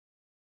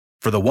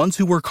For the ones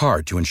who work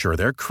hard to ensure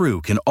their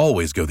crew can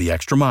always go the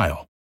extra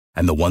mile,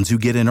 and the ones who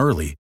get in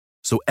early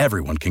so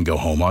everyone can go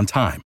home on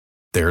time,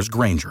 there's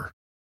Grainger,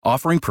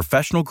 offering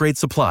professional-grade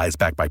supplies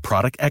backed by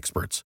product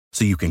experts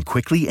so you can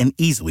quickly and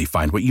easily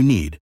find what you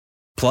need.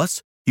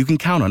 Plus, you can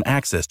count on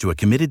access to a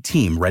committed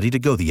team ready to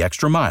go the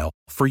extra mile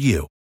for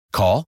you.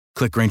 Call,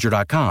 click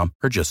Grainger.com,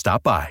 or just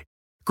stop by.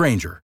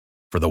 Grainger,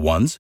 for the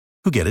ones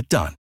who get it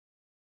done.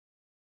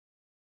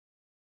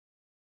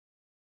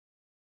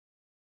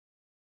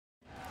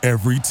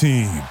 Every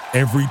team,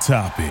 every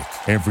topic,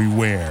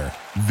 everywhere.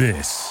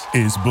 This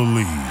is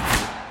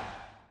Believe.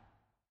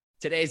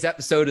 Today's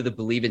episode of the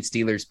Believe in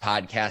Steelers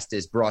podcast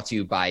is brought to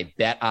you by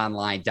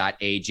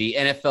betonline.ag.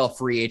 NFL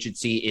free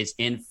agency is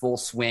in full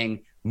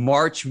swing.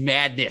 March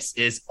Madness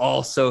is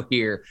also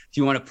here. If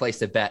you want to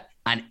place a bet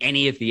on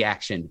any of the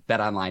action,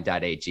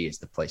 betonline.ag is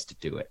the place to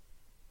do it.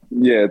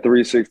 Yeah,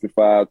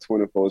 365,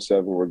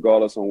 24/7,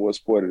 regardless on what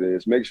sport it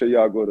is. Make sure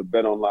y'all go to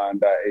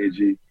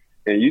betonline.ag.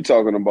 And you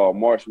talking about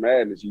March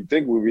Madness, you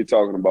think we'd be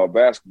talking about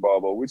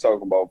basketball, but we're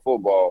talking about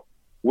football.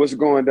 What's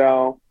going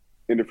down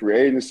in the free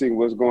agency?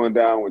 What's going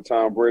down with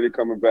Tom Brady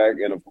coming back?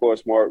 And, of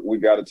course, Mark, we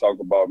got to talk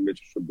about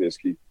Mitchell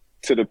Trubisky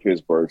to the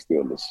Pittsburgh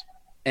Steelers.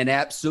 An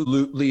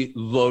absolutely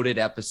loaded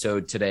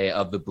episode today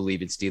of the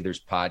Believe in Steelers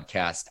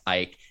podcast,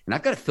 Ike. And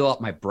I've got to fill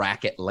out my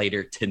bracket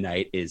later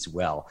tonight as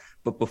well.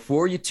 But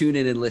before you tune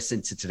in and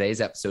listen to today's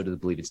episode of the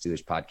Believe in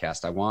Steelers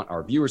podcast, I want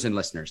our viewers and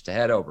listeners to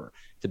head over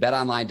to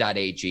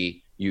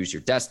betonline.ag. Use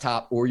your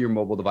desktop or your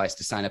mobile device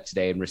to sign up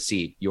today and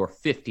receive your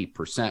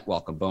 50%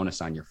 welcome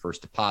bonus on your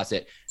first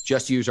deposit.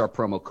 Just use our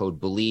promo code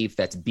BELIEVE,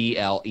 that's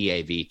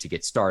BLEAV, to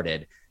get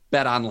started.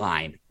 Bet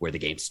online, where the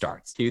game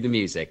starts. Cue the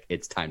music.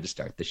 It's time to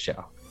start the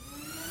show.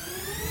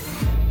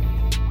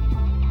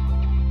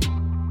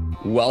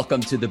 Welcome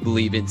to the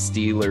Believe in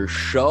Steelers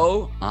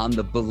show on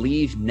the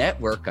Believe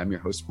Network. I'm your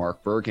host,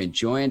 Mark Bergen,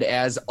 joined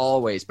as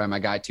always by my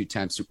guy,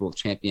 two-time Super Bowl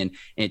champion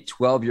and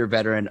 12-year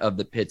veteran of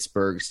the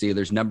Pittsburgh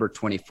Steelers, number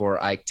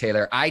 24, Ike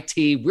Taylor.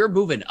 IT, we're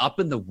moving up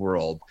in the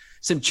world.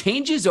 Some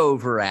changes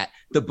over at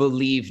the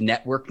Believe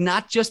Network,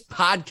 not just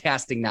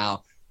podcasting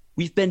now.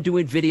 We've been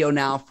doing video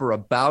now for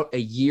about a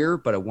year,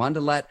 but I wanted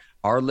to let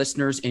our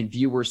listeners and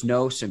viewers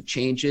know some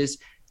changes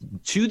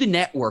to the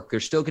network.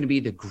 There's still going to be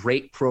the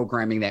great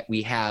programming that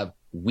we have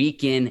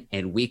week in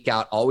and week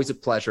out. Always a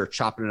pleasure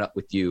chopping it up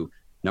with you,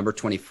 number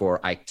 24,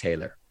 Ike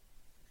Taylor.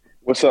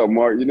 What's up,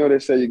 Mark? You know they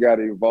say you got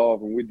to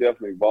evolve, and we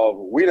definitely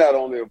evolving. We not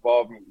only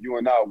evolving, you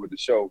and I, with the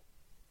show,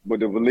 but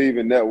the Believe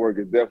in Network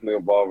is definitely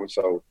evolving.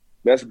 So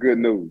that's good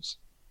news.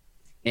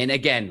 And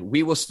again,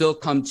 we will still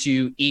come to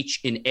you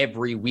each and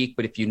every week.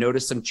 But if you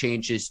notice some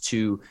changes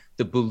to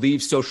the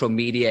Believe social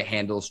media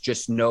handles,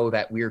 just know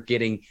that we're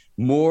getting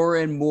more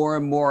and more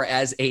and more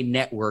as a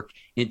network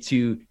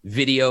into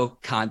video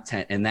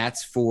content. And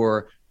that's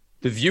for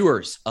the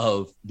viewers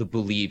of the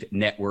Believe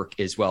Network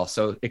as well.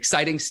 So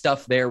exciting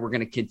stuff there. We're going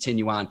to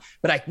continue on.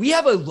 But we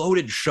have a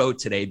loaded show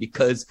today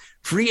because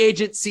free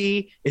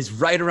agency is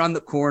right around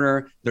the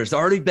corner. There's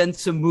already been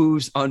some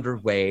moves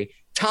underway.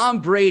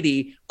 Tom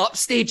Brady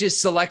upstages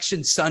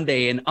Selection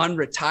Sunday and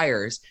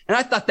unretires. And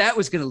I thought that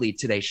was going to lead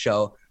today's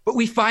show. But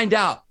we find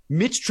out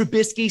Mitch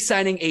Trubisky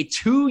signing a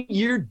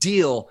 2-year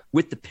deal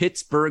with the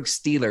Pittsburgh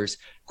Steelers.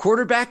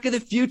 Quarterback of the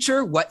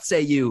future? What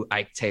say you,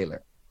 Ike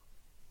Taylor?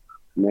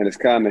 Man, it's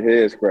kind of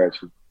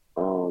head-scratching.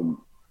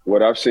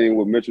 What I've seen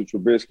with Mitchell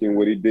Trubisky and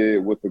what he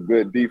did with a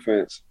good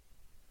defense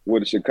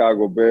with the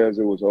Chicago Bears,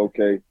 it was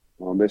okay.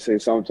 They say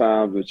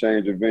sometimes a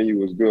change of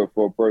venue is good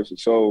for a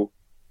person's soul.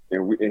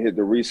 And hit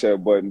the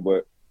reset button,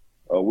 but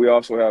we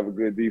also have a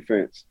good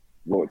defense.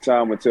 Well,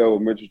 time will tell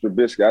with Mitchell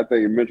Trubisky. I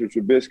think Mitchell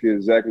Trubisky is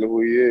exactly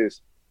who he is.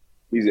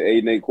 He's an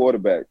 8-8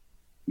 quarterback,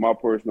 my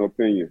personal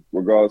opinion,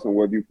 regardless of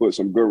whether you put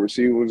some good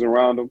receivers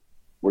around him,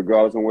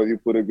 regardless of whether you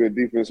put a good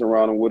defense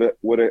around him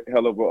with a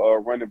hell of a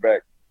running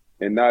back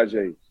and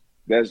Najee.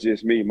 That's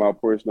just me, my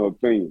personal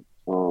opinion.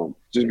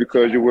 Just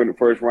because you win the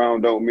first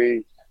round don't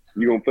mean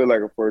you're going to play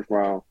like a first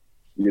round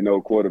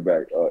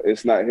quarterback.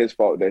 It's not his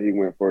fault that he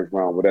went first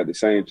round, but at the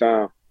same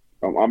time,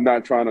 I'm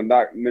not trying to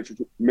knock Mitchell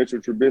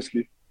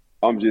Trubisky.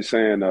 I'm just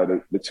saying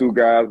the two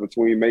guys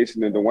between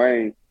Mason and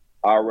Dwayne,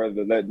 I'd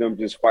rather let them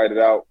just fight it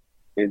out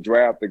and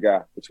draft the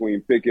guy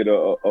between Pickett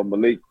or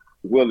Malik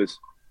Willis.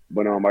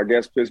 But I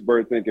guess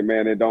Pittsburgh thinking,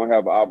 man, they don't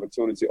have an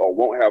opportunity or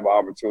won't have an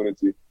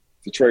opportunity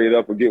to trade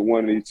up or get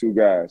one of these two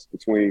guys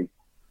between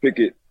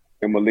Pickett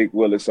and Malik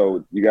Willis.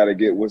 So you got to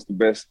get what's the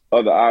best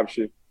other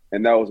option.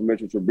 And that was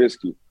Mitchell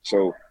Trubisky.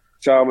 So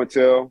time will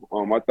tell.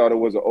 I thought it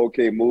was an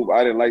okay move.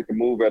 I didn't like the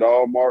move at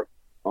all, Mark.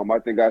 I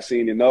think I've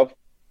seen enough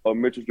of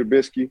Mitchell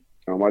Trubisky.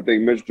 I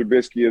think Mitchell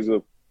Trubisky is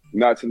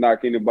not to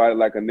knock anybody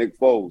like a Nick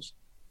Foles.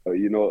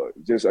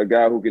 Just a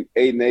guy who can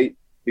 8-8.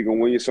 He can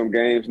win you some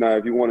games. Now,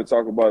 if you want to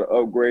talk about an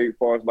upgrade as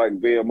far as like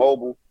being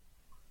mobile,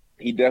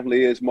 he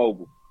definitely is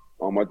mobile.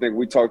 I think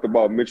we talked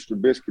about Mitchell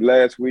Trubisky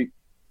last week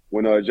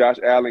when Josh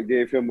Allen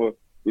gave him a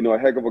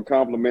heck of a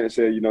compliment and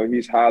said,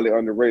 he's highly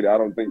underrated. I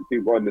don't think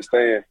people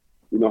understand,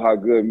 how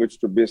good Mitch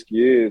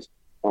Trubisky is.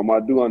 I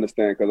do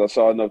understand because I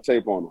saw enough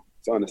tape on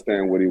to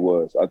understand what he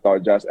was. I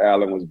thought Josh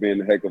Allen was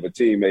being a heck of a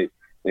teammate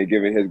and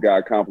giving his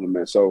guy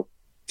compliments. So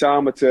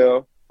time will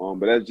tell,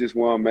 but that's just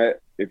where I'm at.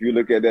 If you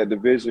look at that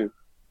division,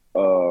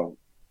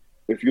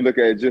 if you look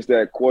at just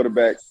that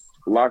quarterback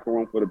locker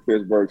room for the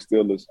Pittsburgh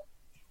Steelers,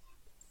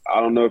 I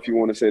don't know if you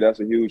want to say that's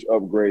a huge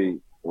upgrade,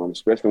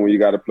 especially when you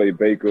got to play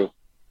Baker,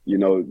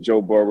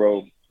 Joe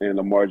Burrow and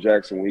Lamar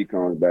Jackson when he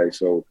comes back.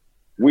 So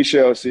we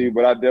shall see,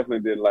 but I definitely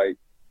didn't like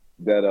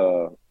that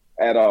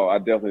at all. I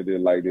definitely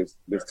didn't like this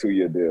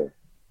 2-year deal.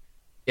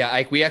 Yeah,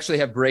 Ike, we actually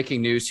have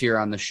breaking news here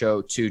on the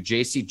show, too.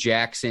 J.C.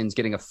 Jackson's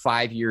getting a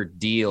 5-year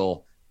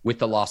deal with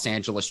the Los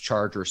Angeles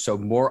Chargers, so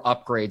more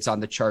upgrades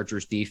on the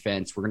Chargers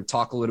defense. We're going to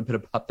talk a little bit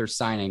about their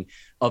signing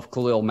of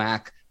Khalil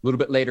Mack a little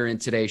bit later in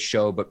today's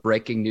show, but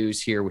breaking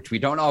news here, which we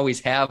don't always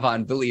have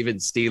on Believe in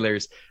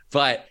Steelers,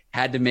 but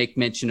had to make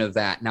mention of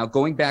that. Now,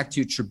 going back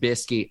to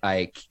Trubisky,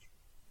 Ike,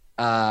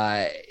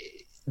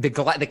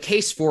 the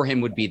case for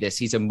him would be this.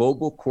 He's a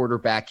mobile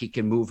quarterback. He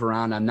can move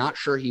around. I'm not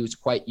sure he was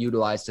quite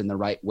utilized in the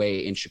right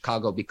way in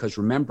Chicago because,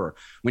 remember,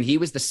 when he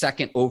was the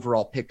second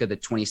overall pick of the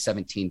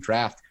 2017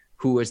 draft,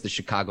 who was the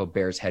Chicago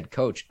Bears head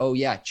coach? Oh,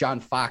 yeah, John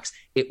Fox.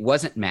 It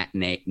wasn't Matt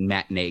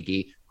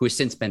Nagy, who has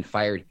since been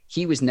fired.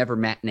 He was never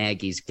Matt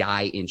Nagy's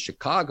guy in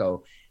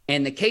Chicago.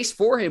 And the case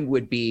for him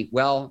would be,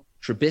 well,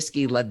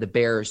 Trubisky led the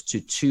Bears to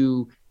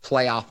 2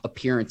 playoff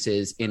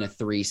appearances in a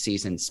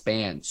 3-season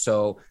span.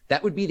 So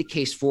that would be the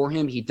case for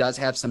him. He does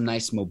have some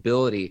nice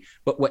mobility,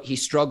 but what he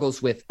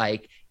struggles with,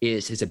 Ike,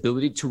 is his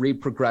ability to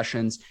read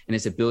progressions and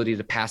his ability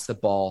to pass the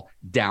ball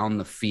down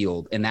the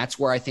field. And that's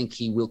where I think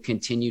he will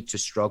continue to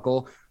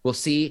struggle. We'll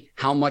see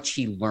how much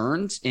he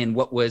learned in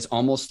what was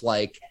almost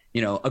like,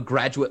 a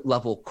graduate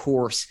level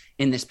course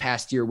in this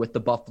past year with the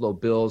Buffalo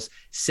Bills,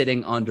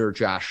 sitting under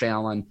Josh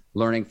Allen,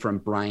 learning from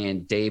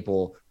Brian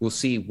Daboll. We'll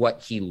see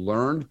what he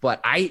learned,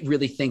 but I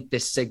really think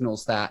this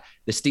signals that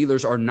the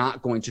Steelers are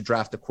not going to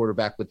draft a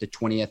quarterback with the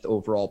 20th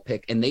overall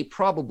pick. And they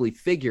probably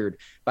figured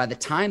by the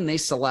time they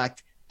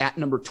select at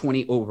number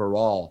 20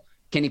 overall,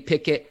 Kenny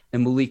Pickett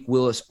and Malik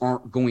Willis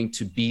aren't going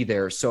to be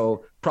there.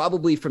 So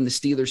probably from the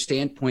Steelers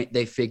standpoint,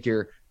 they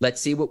figure,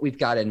 let's see what we've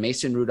got in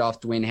Mason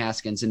Rudolph, Dwayne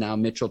Haskins, and now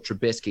Mitchell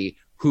Trubisky,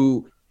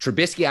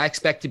 Trubisky I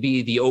expect to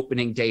be the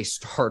opening day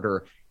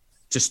starter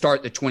to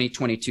start the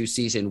 2022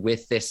 season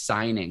with this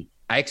signing.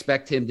 I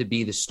expect him to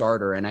be the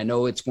starter, and I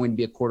know it's going to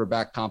be a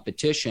quarterback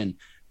competition,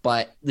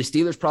 but the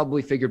Steelers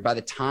probably figured by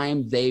the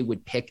time they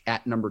would pick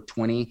at number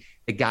 20,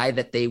 the guy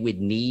that they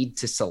would need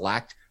to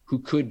select, who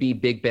could be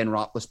Big Ben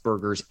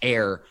Roethlisberger's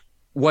heir,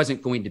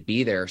 wasn't going to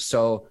be there.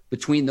 So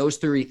between those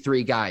three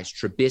guys,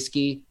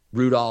 Trubisky,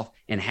 Rudolph,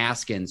 and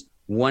Haskins,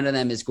 one of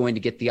them is going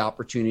to get the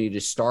opportunity to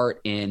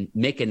start and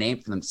make a name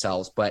for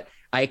themselves. But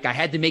I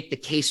had to make the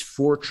case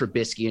for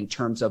Trubisky in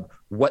terms of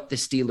what the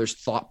Steelers'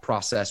 thought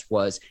process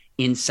was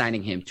in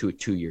signing him to a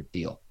 2-year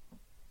deal.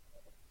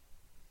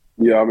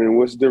 Yeah, I mean,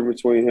 what's the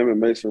difference between him and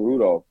Mason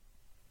Rudolph?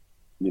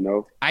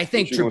 I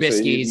think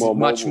Trubisky's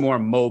much more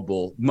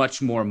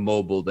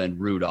mobile than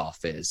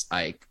Rudolph is,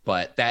 Ike.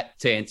 But that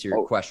to answer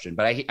your question.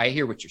 But I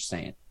hear what you're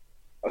saying.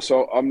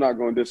 So I'm not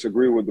going to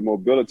disagree with the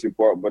mobility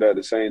part, but at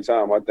the same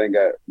time, I think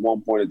at one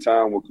point in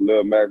time when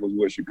Khalil Mack was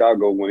with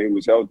Chicago, when he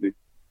was healthy,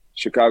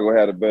 Chicago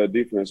had a better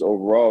defense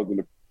overall than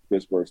the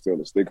Pittsburgh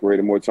Steelers. They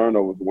created more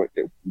turnovers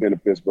than the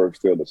Pittsburgh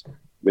Steelers.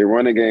 Their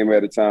running game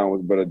at the time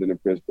was better than the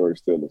Pittsburgh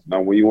Steelers.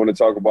 Now, when you want to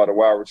talk about a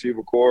wide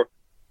receiver core,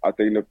 I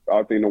think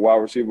the wide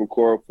receiver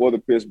core for the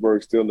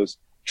Pittsburgh Steelers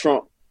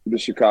trumped the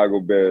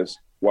Chicago Bears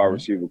wide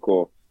receiver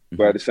core.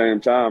 But at the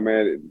same time,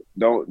 man,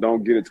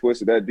 don't get it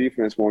twisted. That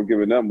defense won't give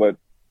it nothing but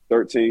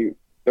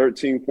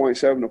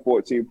 13.7 to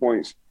 14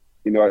 points,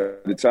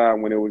 at the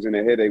time when it was in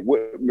a headache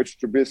with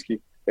Mitchell Trubisky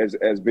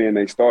as being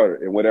a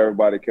starter. And what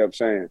everybody kept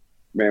saying,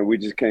 man, we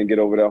just can't get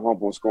over that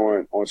hump on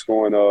scoring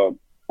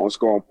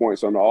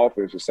points on the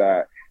offensive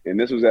side. And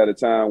this was at a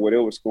time where they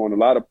were scoring a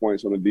lot of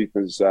points on the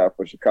defensive side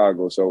for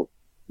Chicago. So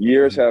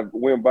years have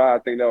went by. I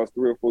think that was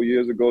 3 or 4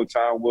 years ago.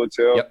 Time will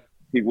tell. Yep.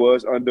 He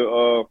was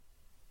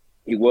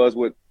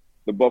with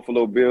the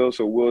Buffalo Bills.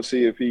 So we'll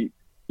see if he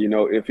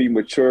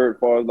matured as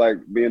far as like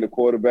being a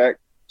quarterback,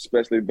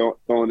 especially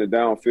throwing it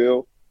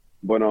downfield.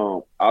 But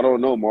I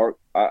don't know, Mark.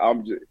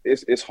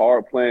 It's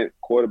hard playing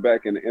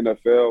quarterback in the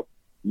NFL.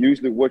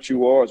 Usually what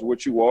you are is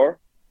what you are,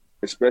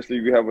 especially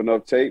if you have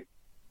enough tape.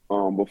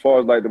 But as far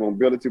as like the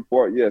mobility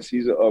part, yes,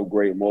 he's an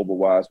upgrade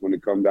mobile-wise when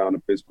it comes down to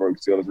Pittsburgh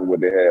Steelers and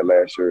what they had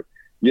last year.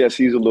 Yes,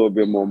 he's a little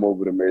bit more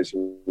mobile than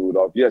Mason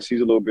Rudolph. Yes,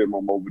 he's a little bit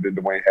more mobile than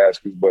Dwayne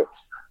Haskins, but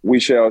we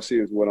shall see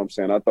is what I'm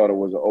saying. I thought it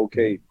was an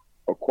okay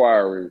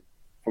acquiring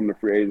from the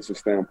free agency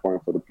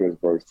standpoint for the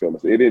Pittsburgh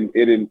Steelers. It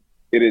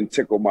didn't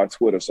tickle my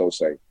Twitter, so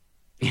say.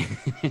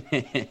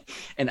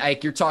 And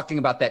Ike, you're talking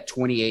about that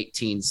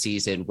 2018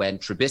 season when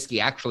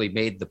Trubisky actually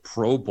made the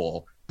Pro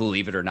Bowl,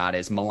 believe it or not,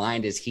 as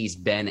maligned as he's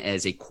been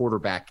as a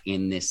quarterback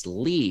in this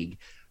league.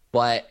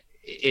 But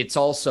it's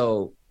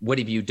also, what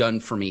have you done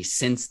for me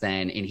since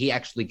then? And he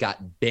actually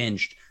got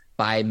benched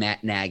by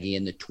Matt Nagy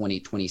in the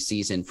 2020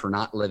 season for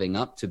not living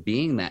up to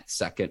being that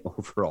second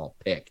overall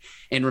pick.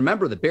 And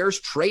remember, the Bears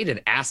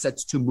traded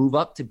assets to move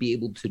up to be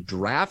able to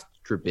draft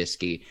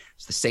Trubisky.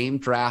 It's the same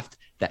draft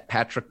that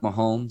Patrick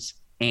Mahomes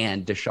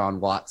and Deshaun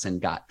Watson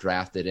got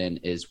drafted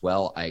in as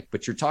well, Ike.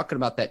 But you're talking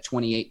about that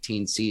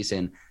 2018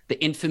 season, the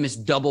infamous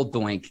double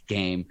doink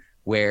game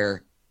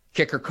where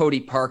kicker Cody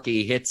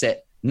Parkey hits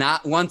it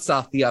not once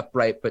off the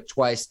upright, but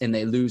twice, and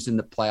they lose in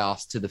the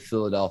playoffs to the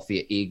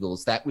Philadelphia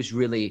Eagles. That was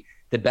really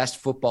the best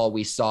football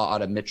we saw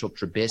out of Mitchell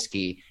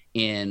Trubisky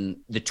in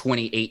the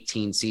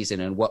 2018 season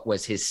and what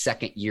was his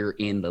second year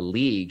in the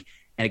league.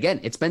 And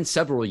again, it's been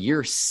several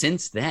years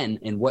since then.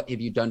 And what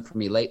have you done for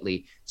me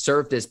lately?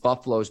 Served as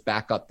Buffalo's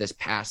backup this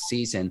past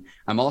season.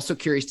 I'm also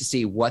curious to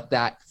see what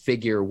that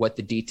figure, what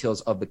the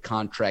details of the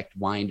contract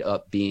wind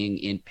up being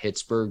in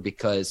Pittsburgh,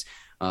 because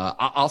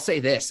I'll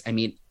say this. I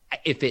mean,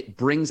 if it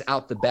brings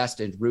out the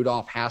best in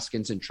Rudolph,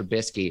 Haskins, and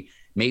Trubisky,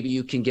 maybe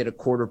you can get a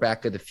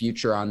quarterback of the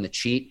future on the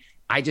cheat.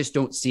 I just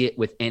don't see it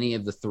with any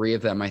of the three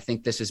of them. I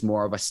think this is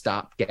more of a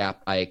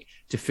stopgap, Ike,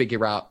 to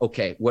figure out,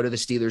 okay, what are the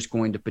Steelers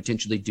going to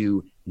potentially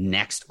do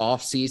next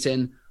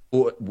offseason,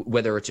 or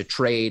whether it's a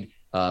trade,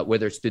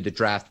 whether it's through the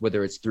draft,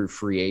 whether it's through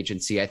free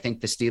agency. I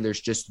think the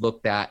Steelers just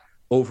looked at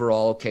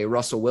overall, okay,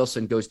 Russell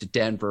Wilson goes to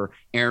Denver,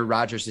 Aaron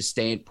Rodgers is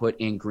staying put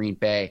in Green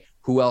Bay.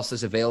 Who else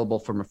is available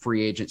from a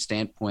free agent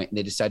standpoint? And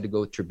they decided to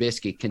go with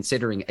Trubisky,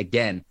 considering,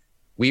 again,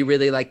 we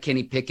really like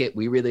Kenny Pickett.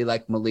 We really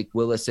like Malik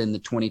Willis in the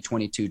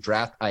 2022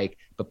 draft, Ike.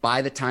 But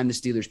by the time the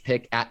Steelers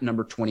pick at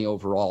number 20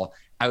 overall,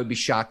 I would be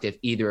shocked if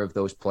either of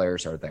those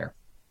players are there.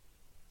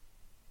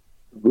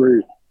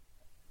 Great.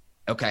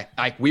 Okay,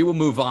 Ike, we will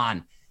move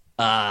on.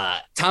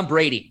 Tom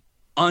Brady,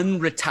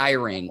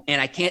 unretiring. And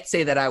I can't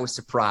say that I was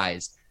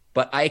surprised.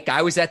 But, Ike,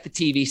 I was at the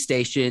TV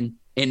station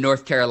in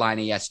North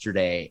Carolina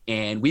yesterday,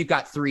 and we've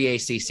got 3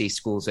 ACC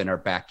schools in our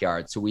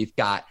backyard. So we've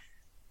got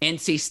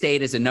NC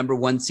State as a number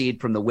 1 seed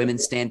from the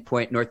women's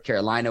standpoint. North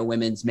Carolina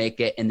women's make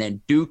it. And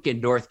then Duke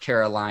and North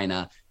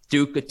Carolina.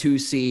 Duke a 2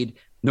 seed,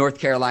 North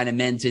Carolina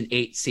men's an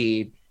 8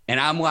 seed. And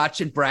I'm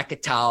watching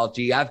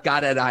bracketology. I've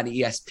got it on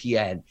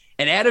ESPN.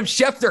 And Adam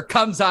Schefter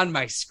comes on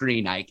my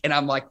screen, Ike. And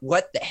I'm like,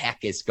 what the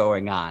heck is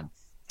going on?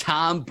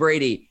 Tom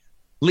Brady.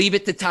 Leave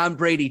it to Tom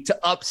Brady to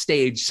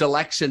upstage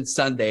Selection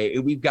Sunday.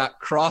 And we've got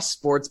cross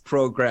sports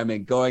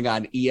programming going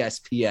on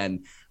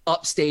ESPN,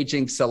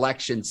 upstaging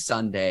Selection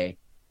Sunday.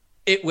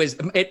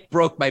 It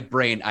broke my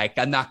brain, Ike.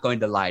 I'm not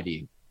going to lie to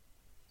you.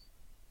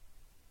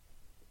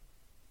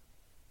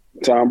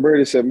 Tom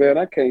Brady said, man,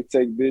 I can't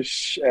take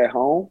this at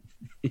home.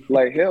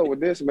 Like, hell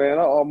with this, man.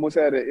 I almost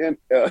had an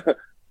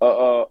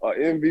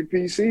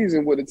MVP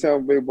season with the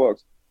Tampa Bay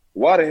Bucks.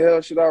 Why the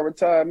hell should I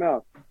retire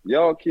now?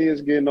 Y'all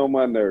kids getting on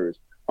my nerves.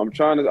 I'm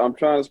trying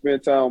to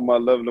spend time with my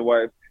lovely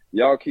wife.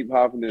 Y'all keep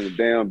hopping in the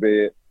damn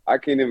bed. I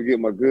can't even get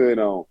my good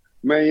on.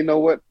 Man, you know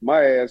what?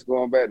 My ass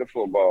going back to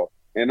football.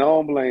 And I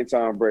don't blame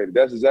Tom Brady.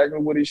 That's exactly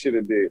what he should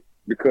have did.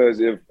 Because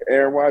if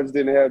Aaron Rodgers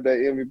didn't have that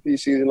MVP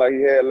season like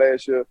he had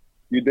last year,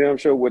 you damn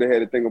sure would have had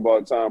to think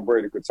about Tom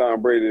Brady, because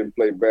Tom Brady didn't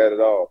play bad at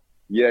all.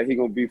 Yeah, he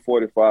going to be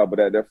 45, but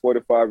at that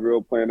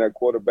 45-year-old playing that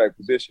quarterback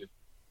position,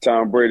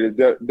 Tom Brady is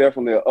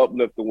definitely an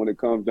uplifter when it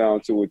comes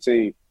down to a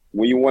team.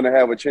 When you want to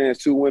have a chance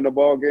to win the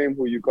ball game,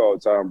 who you call?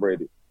 Tom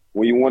Brady.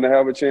 When you want to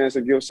have a chance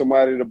to give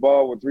somebody the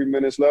ball with 3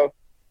 minutes left,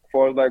 as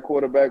far as like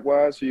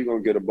quarterback-wise, who you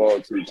going to get a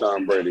ball to?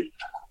 Tom Brady.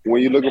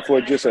 When you're looking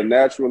for just a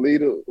natural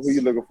leader, who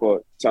you looking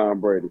for? Tom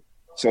Brady.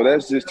 So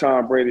that's just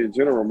Tom Brady in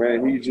general,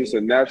 man. He's just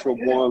a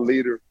natural-born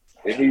leader,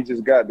 and he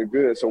just got the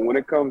good. So when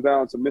it comes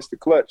down to Mr.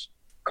 Clutch,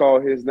 call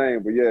his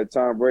name. But, yeah,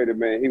 Tom Brady,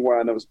 man, he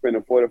wound up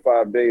spending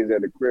 45 days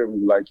at the crib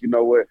and like, you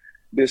know what?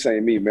 This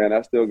ain't me, man.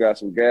 I still got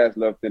some gas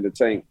left in the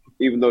tank.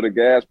 Even though the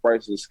gas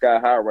prices are sky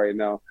high right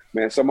now,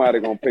 man, somebody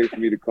going to pay for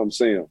me to come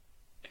see him.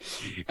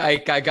 I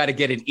got to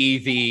get an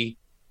EV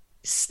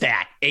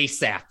stat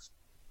ASAP.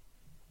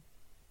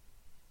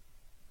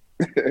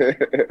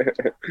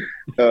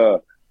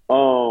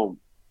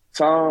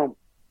 Tom,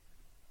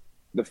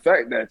 the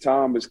fact that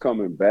Tom is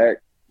coming back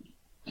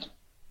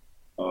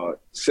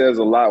says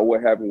a lot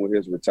what happened with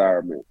his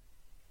retirement.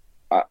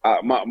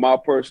 My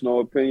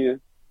personal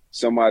opinion,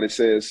 somebody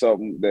said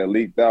something that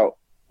leaked out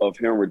of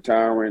him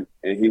retiring,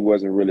 and he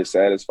wasn't really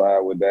satisfied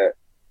with that,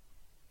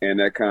 and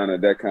that kind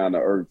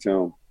of irked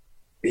him.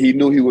 He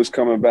knew he was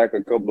coming back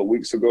a couple of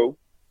weeks ago,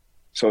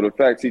 so the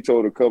fact he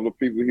told a couple of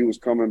people he was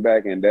coming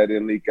back and that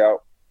didn't leak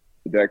out,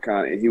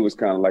 he was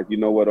kind of like, you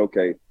know what,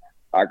 okay,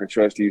 I can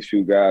trust these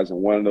few guys,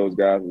 and one of those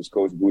guys was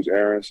Coach Bruce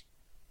Arians,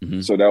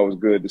 so that was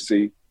good to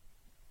see.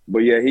 But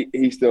yeah,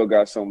 he still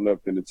got something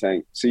left in the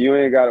tank. So you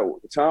ain't got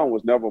to. Tom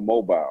was never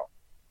mobile.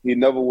 He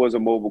never was a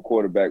mobile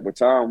quarterback, but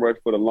Tom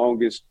rushed for the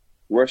longest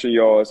rushing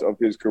yards of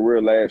his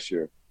career last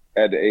year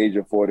at the age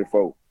of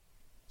 44.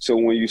 So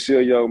when you see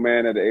a young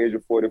man at the age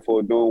of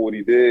 44 doing what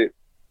he did,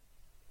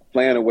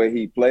 playing the way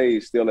he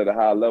plays, still at a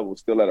high level,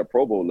 still at a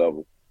Pro Bowl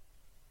level,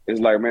 it's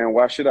like, man,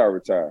 why should I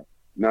retire?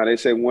 Now, they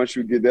say once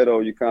you get that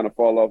old, you kind of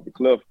fall off the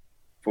cliff.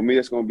 For me,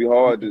 it's going to be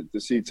hard to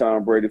see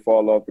Tom Brady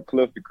fall off the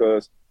cliff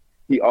because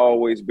he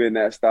always been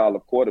that style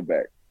of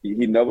quarterback. He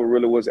never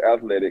really was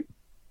athletic.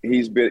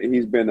 He's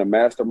been a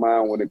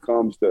mastermind when it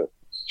comes to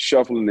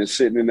shuffling and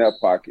sitting in that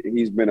pocket.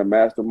 He's been a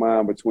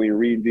mastermind between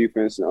reading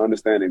defense and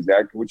understanding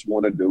exactly what you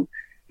want to do.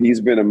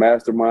 He's been a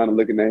mastermind and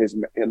looking at his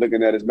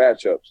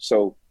matchups.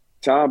 So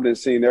Tom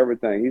has seen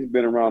everything. He's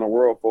been around the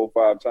world 4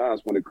 or 5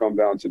 times when it comes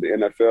down to the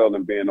NFL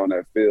and being on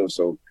that field.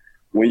 So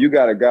when you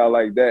got a guy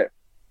like that,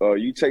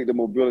 you take the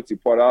mobility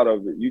part out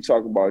of it. You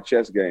talk about a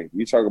chess game.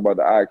 You talk about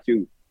the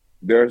IQ.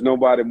 There's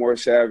nobody more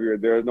savvier.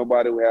 There's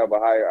nobody who have a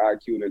higher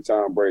IQ than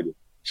Tom Brady.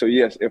 So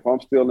yes, if I'm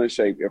still in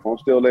shape, if I'm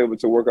still able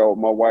to work out with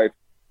my wife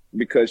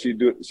because she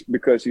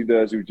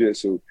does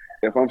jiu-jitsu,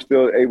 if I'm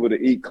still able to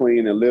eat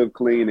clean and live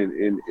clean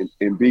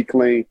and be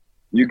clean,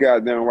 you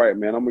goddamn right,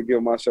 man. I'm gonna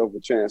give myself a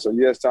chance. So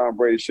yes, Tom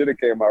Brady should have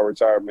came out of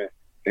retirement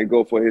and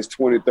go for his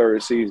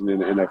 23rd season in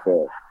the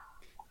NFL.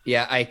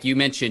 Yeah, Ike, you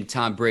mentioned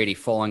Tom Brady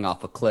falling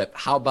off a cliff.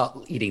 How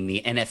about leading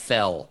the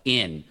NFL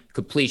in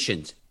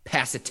completions,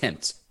 pass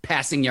attempts,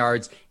 passing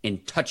yards,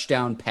 and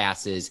touchdown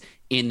passes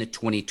in the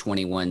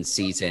 2021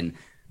 season?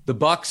 The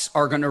Bucs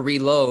are going to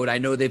reload. I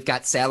know they've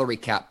got salary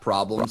cap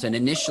problems, and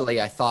initially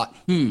I thought,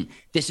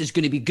 this is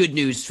going to be good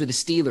news for the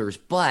Steelers,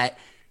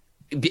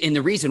 and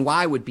the reason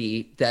why would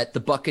be that the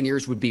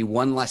Buccaneers would be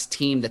one less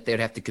team that they'd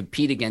have to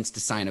compete against to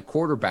sign a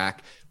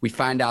quarterback. We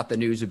find out the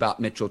news about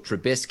Mitchell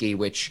Trubisky,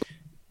 which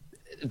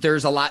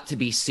there's a lot to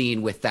be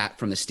seen with that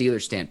from the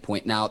Steelers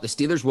standpoint. Now, the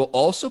Steelers will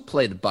also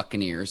play the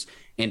Buccaneers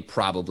and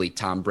probably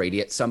Tom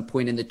Brady at some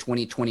point in the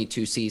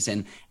 2022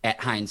 season at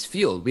Heinz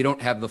Field. We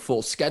don't have the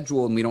full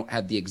schedule and we don't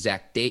have the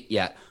exact date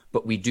yet,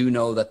 but we do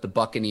know that the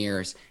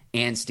Buccaneers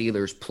and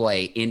Steelers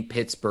play in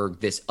Pittsburgh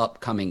this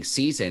upcoming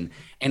season.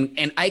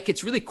 And Ike,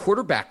 it's really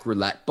quarterback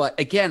roulette. But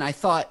again, I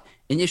thought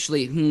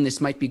initially, this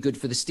might be good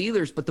for the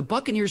Steelers, but the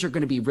Buccaneers are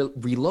going to be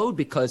reload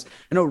because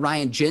I know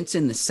Ryan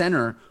Jensen, the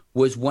center,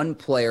 was one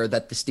player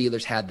that the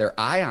Steelers had their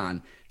eye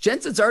on.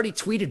 Jensen's already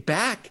tweeted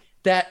back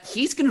that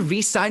he's going to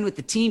re-sign with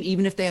the team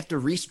even if they have to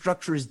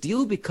restructure his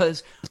deal,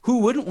 because who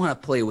wouldn't want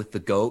to play with the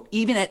GOAT,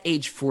 even at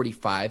age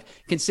 45,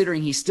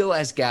 considering he still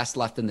has gas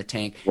left in the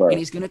tank, right, and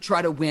he's going to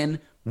try to win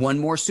one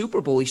more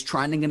Super Bowl. He's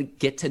trying to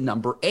get to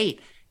number 8.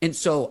 And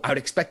so I would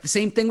expect the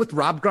same thing with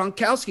Rob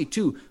Gronkowski,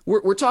 too.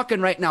 We're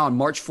talking right now on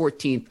March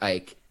 14th,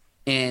 Ike,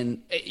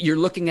 and you're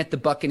looking at the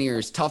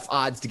Buccaneers, tough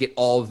odds to get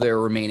all of their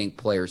remaining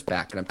players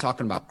back. And I'm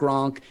talking about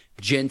Gronk,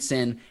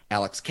 Jensen,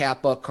 Alex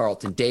Kappa,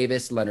 Carlton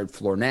Davis, Leonard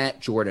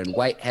Fournette, Jordan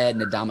Whitehead,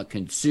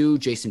 Ndamukong Suh,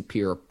 Jason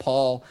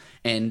Pierre-Paul.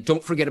 And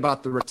don't forget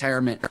about the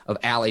retirement of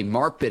Ali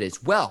Marpet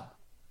as well.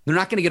 They're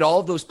not going to get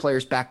all of those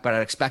players back, but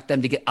I'd expect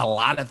them to get a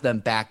lot of them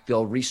back.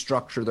 They'll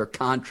restructure their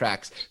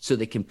contracts so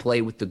they can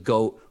play with the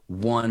GOAT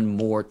one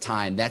more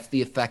time. That's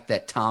the effect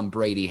that Tom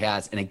Brady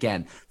has. And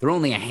again, there are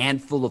only a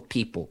handful of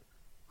people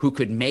who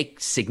could make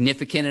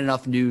significant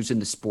enough news in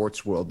the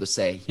sports world to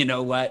say, you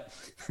know what,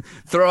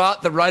 throw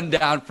out the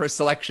rundown for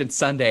Selection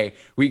Sunday.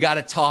 We got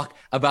to talk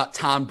about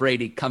Tom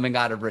Brady coming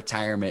out of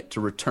retirement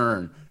to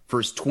return for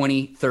his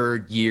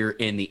 23rd year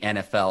in the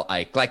NFL.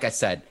 Ike, like I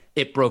said,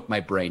 it broke my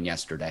brain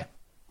yesterday.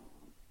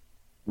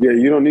 Yeah,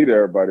 you don't need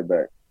everybody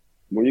back.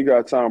 When you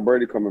got Tom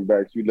Brady coming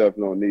back, you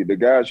definitely don't need. The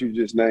guys you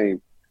just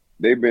named,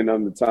 they've been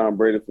under Tom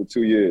Brady for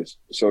 2 years.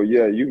 So,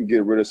 yeah, you can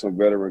get rid of some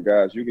veteran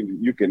guys.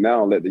 You can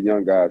now let the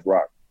young guys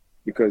rock,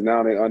 because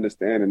now they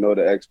understand and know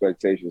the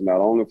expectations, not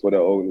only for their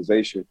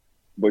organization,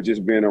 but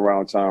just being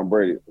around Tom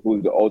Brady,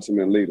 who's the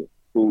ultimate leader,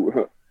 who's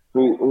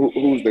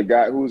the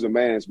guy, who's a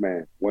man's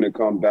man when it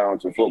comes down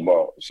to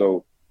football.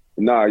 So,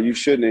 you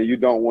shouldn't, and you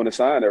don't want to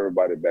sign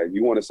everybody back.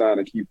 You want to sign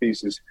the key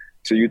pieces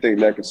so you think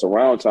that can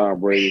surround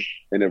Tom Brady.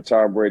 And if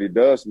Tom Brady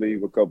does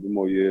leave a couple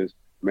more years,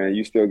 man,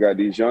 you still got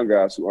these young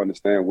guys who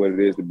understand what it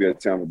is to be a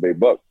Tampa Bay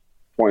Buck,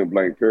 point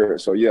blank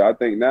period. So, yeah, I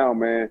think now,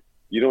 man,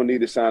 you don't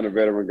need to sign the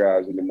veteran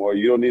guys anymore.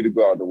 You don't need to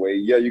go out the way.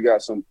 Yeah, you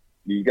got some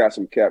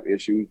cap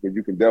issues, but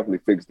you can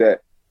definitely fix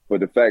that. But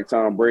the fact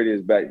Tom Brady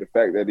is back, the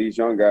fact that these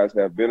young guys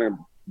have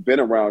been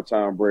around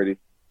Tom Brady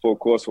for a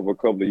course of a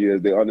couple of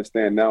years, they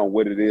understand now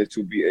what it is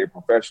to be a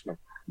professional.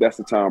 That's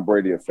the Tom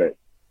Brady effect.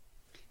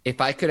 If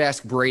I could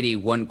ask Brady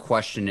one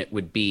question, it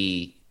would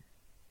be,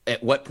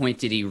 at what point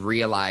did he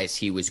realize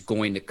he was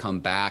going to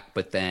come back?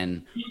 But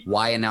then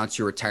why announce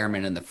your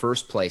retirement in the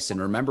first place? And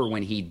remember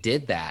when he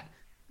did that,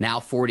 now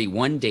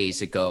 41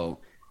 days ago,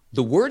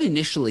 the word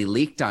initially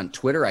leaked on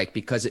Twitter, Ike,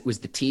 because it was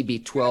the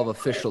TB12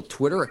 official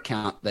Twitter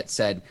account that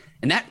said,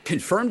 and that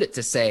confirmed it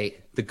to say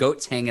the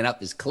GOAT's hanging up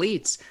his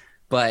cleats.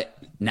 But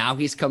now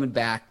he's coming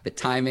back. The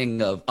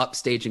timing of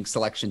upstaging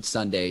Selection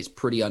Sunday is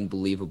pretty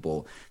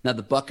unbelievable. Now,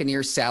 the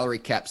Buccaneers salary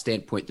cap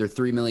standpoint, they're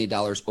 $3 million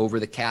over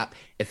the cap.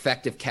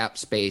 Effective cap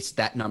space,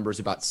 that number is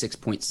about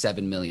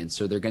 $6.7 million.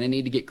 So they're going to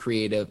need to get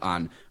creative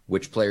on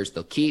which players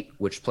they'll keep,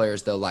 which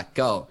players they'll let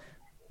go.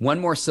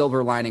 One more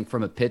silver lining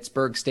from a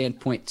Pittsburgh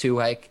standpoint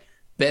too, Ike.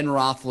 Ben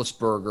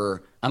Roethlisberger,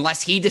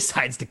 unless he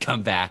decides to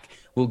come back,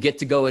 will get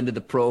to go into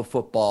the Pro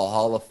Football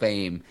Hall of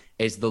Fame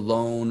as the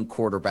lone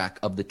quarterback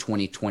of the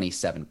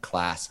 2027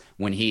 class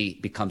when he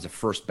becomes a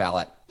first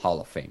ballot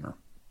Hall of Famer.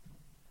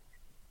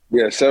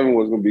 Yeah, 7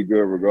 was going to be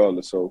good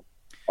regardless. So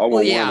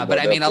Well, yeah, but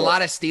I mean, a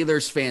lot of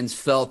Steelers fans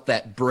felt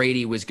that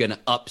Brady was going to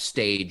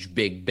upstage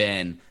Big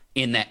Ben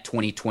in that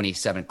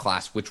 2027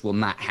 class, which will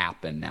not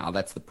happen now.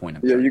 That's the point.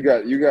 You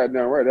got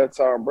down right. That's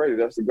Tom Brady.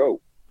 That's the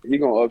GOAT. He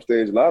gonna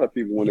upstage a lot of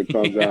people when it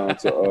comes down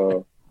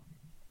to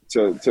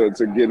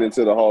get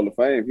into the Hall of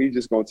Fame. He's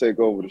just gonna take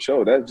over the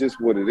show. That's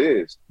just what it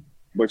is.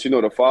 But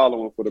the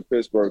following for the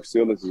Pittsburgh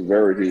Steelers is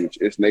very huge.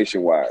 It's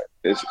nationwide.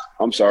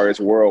 It's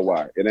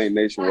worldwide. It ain't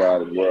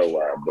nationwide, it's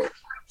worldwide. But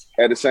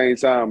at the same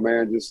time,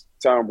 man, just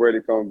Tom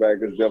Brady coming back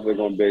is definitely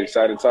gonna be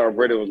exciting. Tom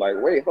Brady was like,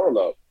 wait, hold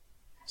up.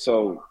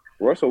 So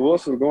Russell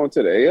Wilson's going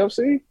to the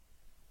AFC?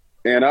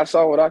 And I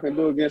saw what I can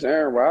do against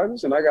Aaron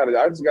Rodgers, and I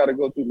just gotta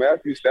go through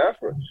Matthew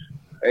Stafford.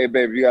 Hey,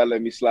 baby, you gotta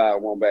let me slide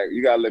one back.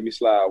 You gotta let me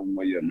slide one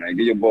more year, man.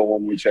 Give your boy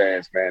one more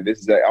chance, man.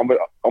 I'm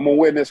gonna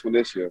win this one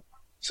this year.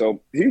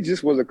 So he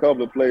just was a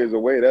couple of players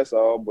away. That's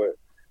all. But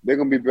they're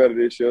gonna be better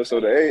this year. So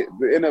the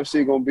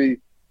NFC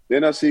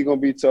gonna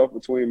be tough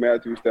between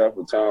Matthew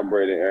Stafford, Tom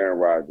Brady, and Aaron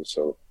Rodgers.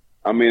 So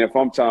I mean, if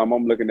I'm Tom,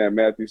 I'm looking at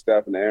Matthew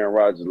Stafford and Aaron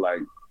Rodgers like,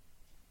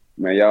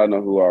 man, y'all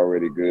know who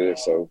already good.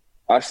 So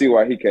I see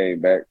why he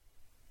came back.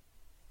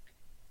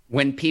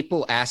 When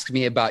people ask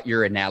me about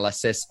your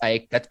analysis,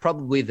 Ike, that's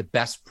probably the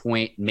best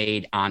point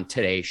made on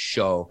today's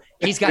show.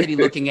 He's got to be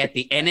looking at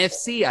the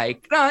NFC,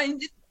 Ike.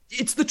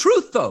 It's the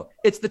truth, though.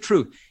 It's the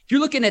truth. If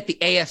you're looking at the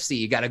AFC,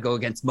 you got to go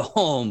against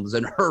Mahomes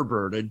and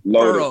Herbert and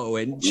Burrow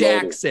and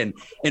Jackson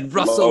and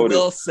Russell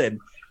Wilson.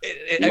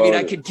 I mean,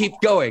 I could keep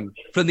going.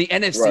 From the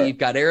NFC, You've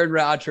got Aaron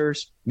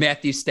Rodgers,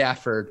 Matthew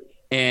Stafford,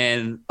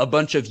 and a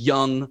bunch of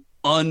young,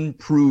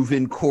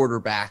 unproven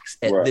quarterbacks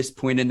at this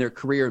point in their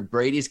career. And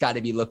Brady's got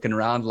to be looking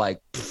around like,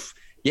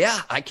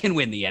 yeah, I can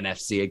win the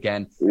NFC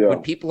again. Yeah.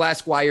 When people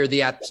ask why you're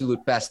the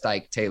absolute best,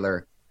 Ike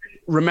Taylor,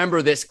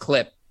 remember this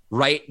clip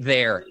right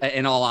there,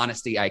 in all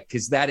honesty, Ike,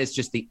 because that is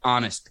just the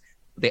honest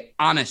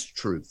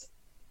truth.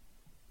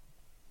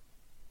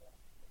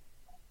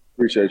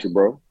 Appreciate you,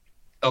 bro.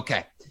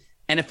 Okay.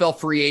 NFL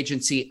free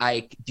agency,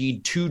 Ike, the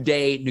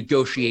 2-day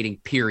negotiating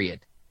period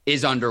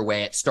is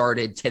underway. It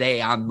started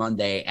today on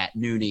Monday at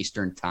noon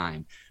Eastern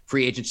time.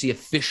 Free agency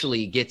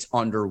officially gets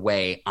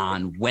underway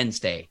on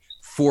Wednesday,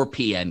 4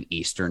 p.m.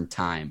 Eastern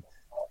time.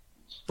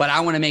 But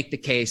I want to make the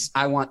case.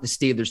 I want the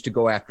Steelers to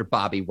go after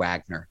Bobby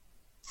Wagner,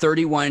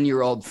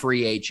 31-year-old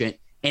free agent,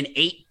 an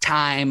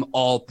 8-time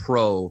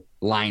All-Pro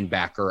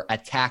linebacker, a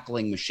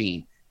tackling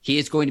machine. He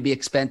is going to be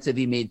expensive.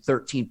 He made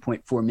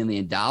 $13.4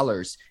 million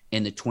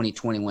in the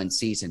 2021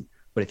 season.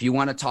 But if you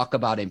want to talk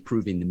about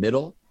improving the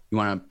middle, you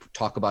want to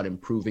talk about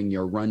improving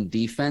your run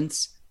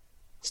defense,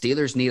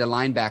 Steelers need a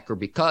linebacker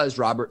because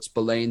Robert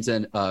Spillane's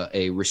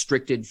a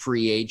restricted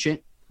free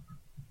agent.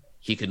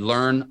 He could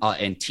learn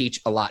and teach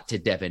a lot to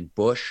Devin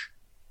Bush.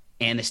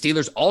 And the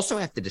Steelers also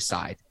have to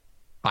decide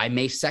by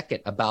May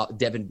 2nd about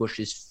Devin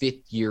Bush's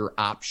 5th-year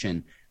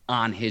option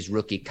on his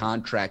rookie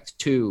contract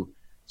too.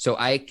 So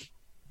Ike,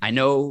 I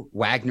know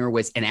Wagner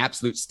was an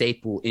absolute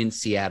staple in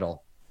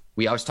Seattle.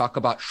 We always talk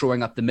about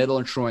shoring up the middle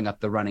and shoring up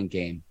the running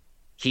game.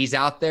 He's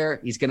out there.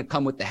 He's going to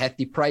come with the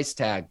hefty price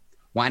tag.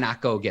 Why not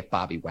go get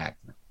Bobby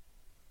Wagner?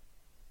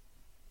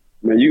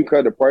 Man, you can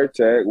cut the price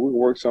tag. We can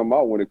work something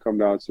out when it comes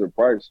down to the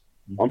price.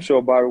 I'm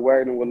sure Bobby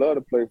Wagner would love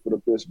to play for the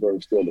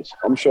Pittsburgh Steelers.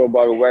 I'm sure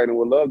Bobby Wagner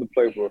would love to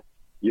play for,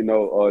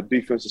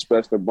 defensive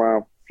specialist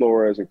Brian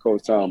Flores and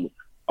Coach Tomlin.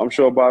 I'm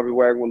sure Bobby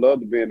Wagner would love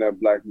to be in that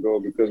black and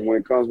gold because when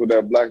it comes with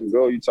that black and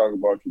gold, you talk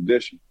about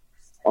tradition.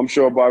 I'm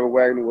sure Bobby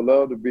Wagner would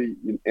love to be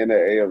in that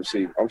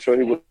AFC. I'm sure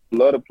he would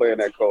love to play in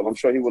that cold. I'm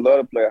sure he would love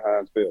to play at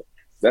Heinz Field.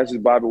 That's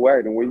just Bobby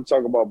Wagner. When you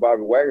talk about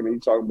Bobby Wagner, you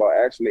talk about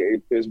actually a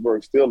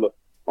Pittsburgh Steeler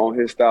on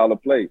his style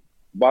of play.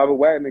 Bobby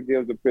Wagner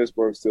gives the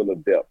Pittsburgh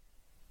Steelers depth.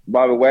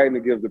 Bobby Wagner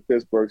gives the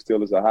Pittsburgh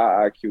Steelers a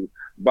high IQ.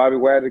 Bobby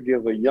Wagner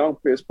gives a young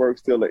Pittsburgh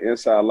Steelers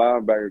inside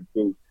linebacker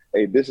group,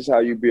 hey, this is how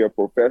you be a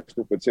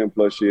professional for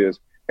 10-plus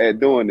years at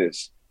doing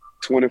this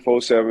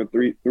 24/7,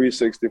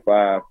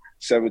 365,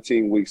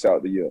 17 weeks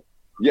out the year.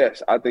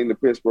 Yes, I think the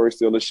Pittsburgh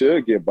Steelers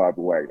should get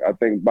Bobby Wagner. I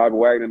think Bobby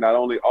Wagner not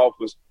only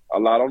offers a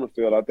lot on the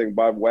field, I think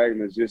Bobby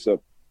Wagner is just a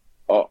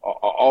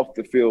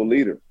off-the-field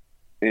leader.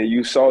 And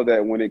you saw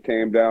that when it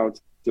came down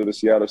to the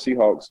Seattle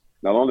Seahawks,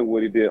 not only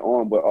what he did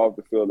on, but off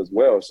the field as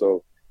well.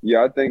 So,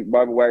 yeah, I think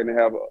Bobby Wagner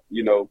have,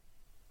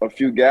 a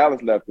few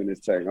gallons left in his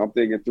tank. I'm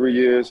thinking 3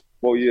 years,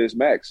 4 years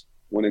max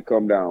when it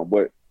come down.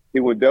 But he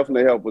would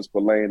definitely help with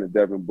Spillane and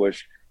Devin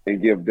Bush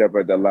and give depth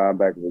at that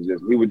linebacker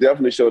position. He would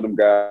definitely show them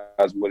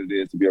guys what it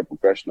is to be a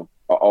professional,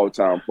 an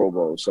all-time Pro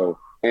Bowl,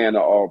 and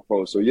an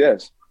All-Pro. So,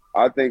 yes,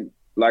 I think,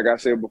 like I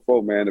said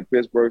before, man, the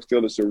Pittsburgh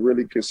Steelers should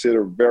really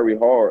consider very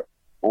hard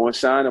on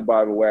signing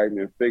Bobby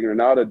Wagner and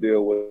figuring out a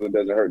deal where it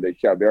doesn't hurt their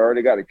cap. They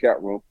already got a cap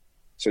room.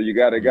 So you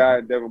got a guy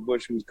in Devin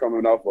Bush who's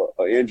coming off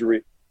an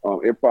injury.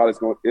 It probably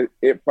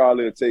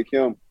will take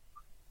him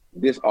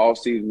this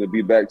offseason to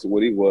be back to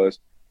what he was.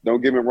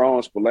 Don't get me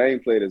wrong, Spillane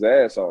played his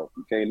ass off.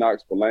 You can't knock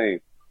Spillane.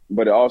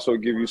 But it also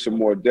gives you some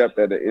more depth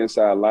at the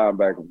inside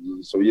linebacker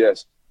position. So,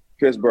 yes,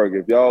 Pittsburgh,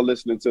 if y'all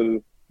listening to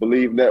the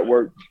Believe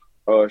Network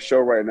show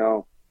right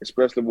now,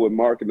 especially with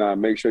Mark and I,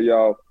 make sure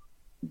y'all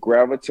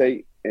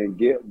gravitate and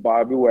get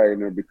Bobby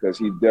Wagner because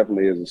he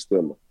definitely is a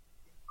Steeler.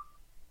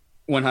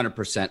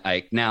 100%,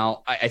 Ike.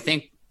 Now, I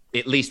think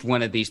at least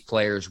one of these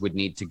players would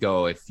need to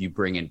go if you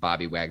bring in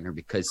Bobby Wagner,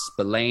 because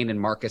Spillane and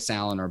Marcus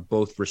Allen are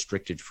both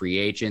restricted free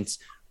agents.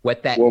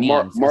 What that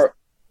means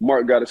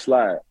Mark got to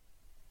slide.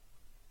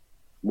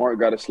 Mark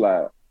got to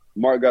slide.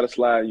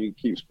 And you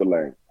keep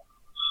Spillane.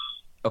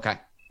 Okay.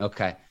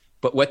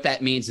 But what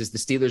that means is the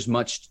Steelers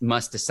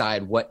must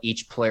decide what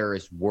each player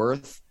is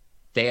worth.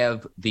 They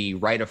have the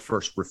right of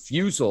first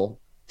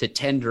refusal to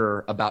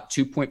tender about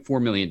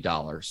 $2.4 million.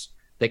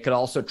 They could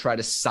also try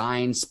to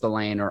sign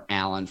Spillane or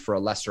Allen for a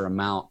lesser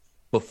amount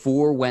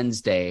before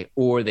Wednesday,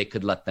 or they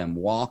could let them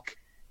walk.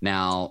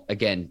 Now,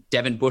 again,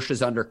 Devin Bush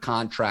is under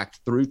contract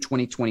through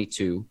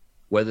 2022.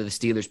 Whether the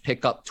Steelers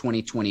pick up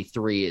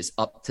 2023 is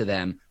up to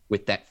them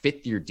with that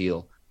fifth-year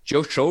deal.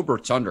 Joe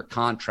Schobert's under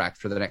contract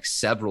for the next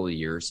several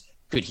years.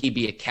 Could he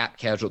be a cap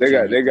casualty?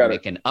 They got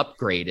make an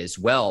upgrade as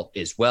well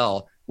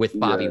with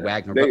Bobby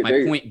Wagner. But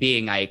my point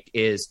being, Ike,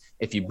 is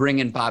if you bring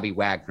in Bobby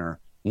Wagner,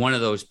 one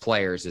of those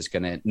players is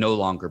going to no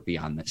longer be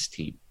on this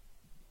team.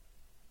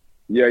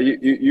 Yeah,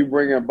 you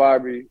bring in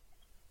Bobby,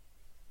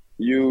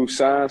 you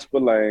sign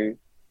Spillane,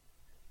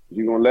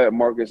 you're going to let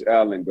Marcus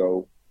Allen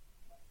go.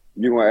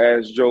 You're going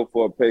to ask Joe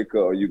for a pay cut,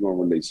 or you're going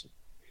to release him.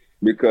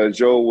 Because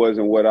Joe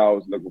wasn't what I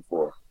was looking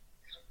for.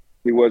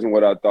 He wasn't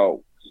what I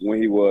thought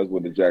when he was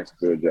with the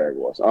Jacksonville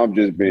Jaguars. I'm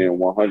just being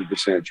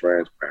 100%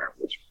 transparent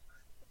with you.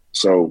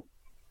 So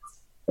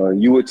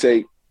you would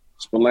take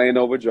Spillane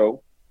over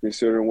Joe,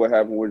 considering what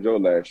happened with Joe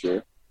last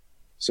year.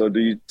 So do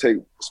you take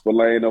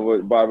Spillane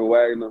over Bobby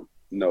Wagner?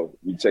 No,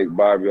 you take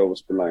Bobby over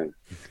Spillane.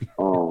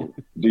 Do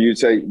you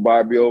take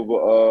Bobby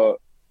over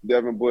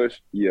Devin Bush?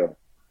 Yeah.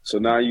 So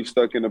now you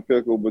stuck in a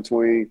pickle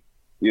between,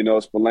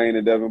 Spillane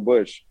and Devin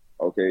Bush.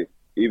 Okay,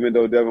 even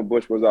though Devin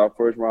Bush was our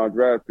first-round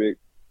draft pick,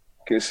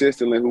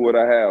 consistently, who would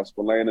I have,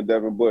 Spillane or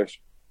Devin Bush?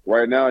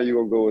 Right now, you're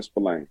going to go with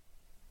Spillane.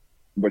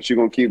 But you're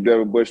going to keep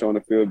Devin Bush on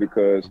the field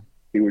because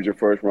he was your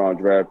first-round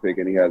draft pick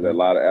and he has a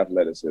lot of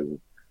athleticism.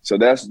 So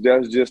that's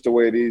just the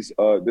way this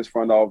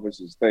front office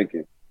is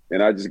thinking.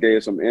 And I just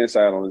gave some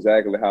insight on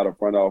exactly how the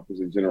front office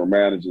and general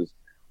managers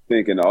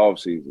think in the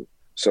offseason.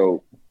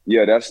 So,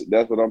 yeah, that's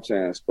what I'm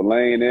saying.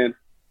 Spillane in,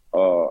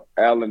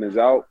 Allen is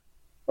out.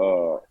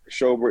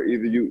 Schobert,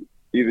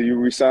 either you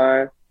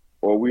resign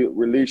or we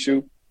release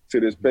you to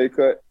this pay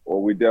cut,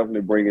 or we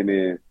definitely bringing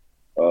in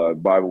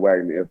Bobby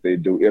Wagner if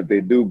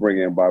they do bring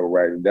in Bobby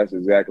Wagner. That's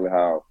exactly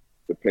how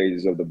the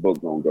pages of the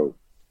book gonna go.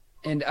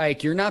 And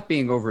Ike, you're not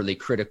being overly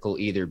critical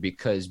either,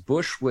 because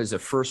Bush was a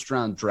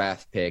first-round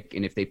draft pick,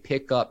 and if they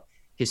pick up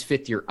his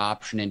fifth-year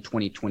option in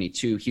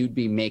 2022, he would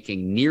be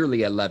making nearly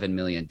 $11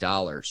 million.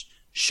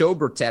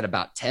 Schobert's at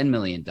about $10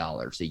 million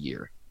a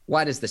year.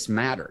 Why does this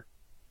matter?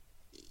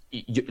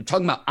 You're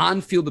talking about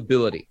on-field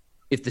ability.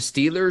 If the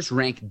Steelers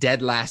rank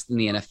dead last in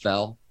the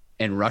NFL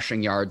and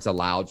rushing yards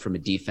allowed from a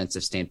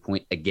defensive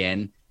standpoint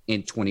again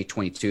in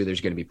 2022,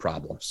 there's going to be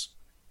problems.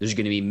 There's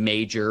going to be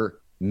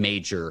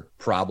major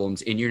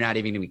problems, and you're not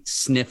even going to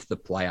sniff the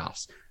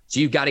playoffs. So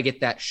you've got to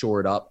get that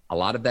shored up. A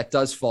lot of that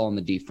does fall on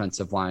the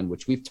defensive line,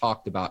 which we've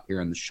talked about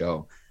here on the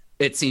show.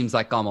 It seems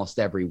like almost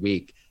every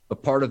week.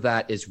 But part of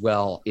that as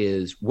well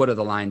is, what are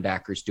the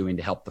linebackers doing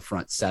to help the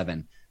front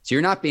seven? So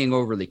you're not being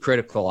overly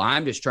critical.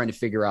 I'm just trying to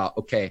figure out,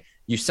 okay,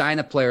 you sign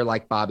a player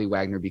like Bobby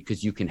Wagner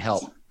because you can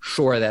help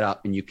shore that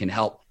up and you can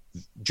help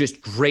just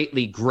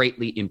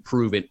greatly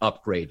improve and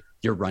upgrade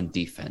your run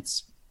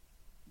defense.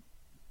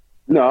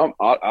 No,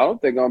 I don't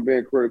think I'm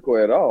being critical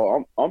at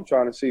all. I'm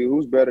trying to see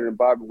who's better than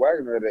Bobby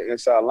Wagner at the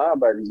inside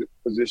linebacker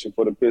position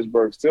for the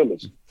Pittsburgh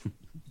Steelers.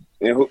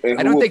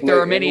 I don't think there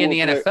are many in the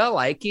NFL.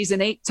 Like, he's an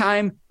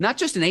 8-time, not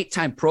just an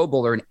 8-time Pro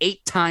Bowler, an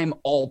 8-time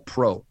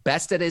All-Pro,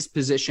 best at his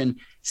position,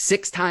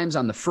 6 times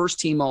on the first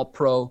team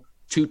All-Pro,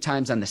 2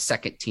 times on the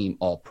second team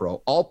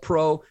All-Pro.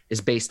 All-Pro is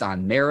based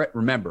on merit.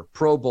 Remember,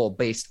 Pro Bowl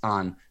based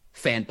on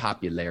fan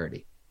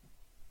popularity.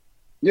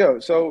 Yeah,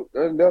 so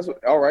that's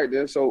all right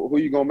then. So who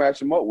you gonna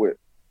match him up with?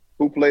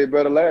 Who played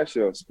better last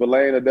year,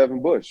 Spillane or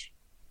Devin Bush?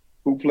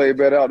 Who played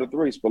better out of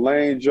 3,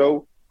 Spillane,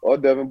 Joe, or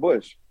Devin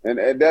Bush? And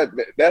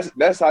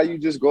that's how you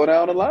just go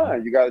down the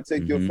line. You got to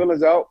take your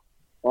feelings out,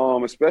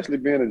 especially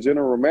being a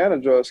general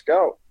manager or a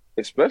scout,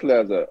 especially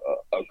as a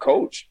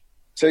coach.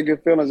 Take your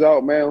feelings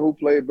out, man. Who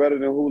played better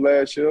than who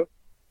last year?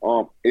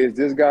 Is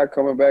this guy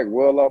coming back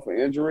well off an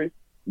injury?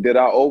 Did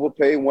I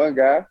overpay one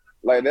guy?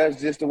 Like, that's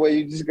just the way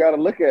you just got to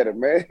look at it,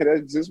 man.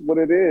 That's just what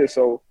it is.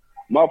 So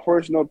my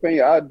personal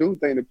opinion, I do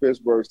think the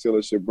Pittsburgh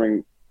Steelers should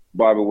bring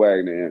Bobby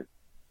Wagner in.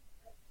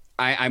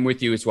 I'm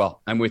with you as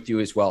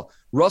well.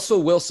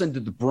 Russell Wilson to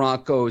the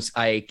Broncos,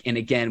 Ike. And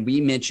again, we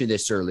mentioned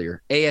this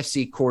earlier.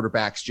 AFC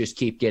quarterbacks just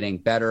keep getting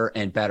better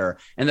and better.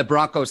 And the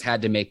Broncos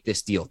had to make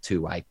this deal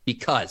too, Ike,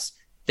 because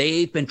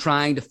they've been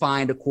trying to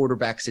find a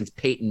quarterback since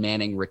Peyton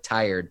Manning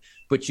retired.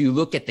 But you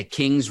look at the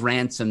King's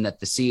ransom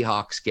that the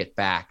Seahawks get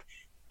back.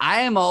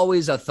 I am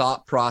always a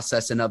thought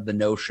process and of the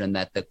notion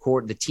that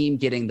the team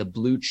getting the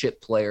blue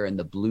chip player and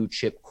the blue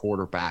chip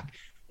quarterback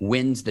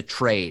wins the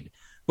trade.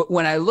 But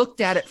when I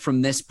looked at it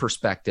from this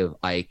perspective,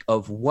 Ike,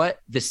 of what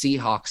the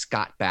Seahawks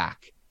got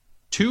back,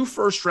 2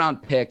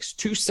 first-round picks,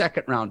 2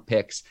 second-round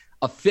picks,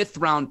 a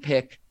 5th-round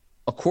pick,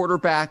 a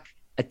quarterback,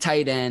 a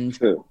tight end,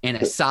 and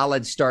a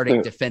solid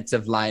starting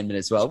defensive lineman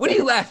as well. What are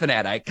you laughing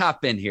at, Ike?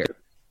 Hop in here.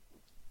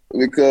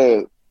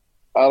 Because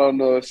I don't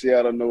know if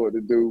Seattle know what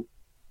to do.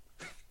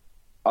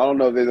 I don't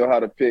know if they know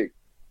how to pick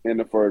in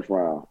the first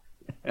round.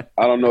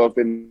 I don't know if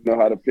they know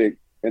how to pick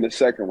in the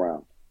second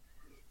round.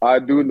 I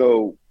do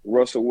know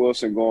Russell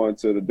Wilson going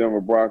to the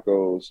Denver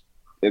Broncos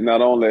is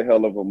not only a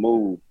hell of a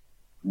move,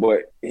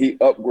 but he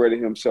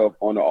upgraded himself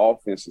on the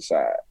offensive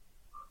side.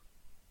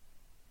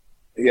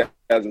 He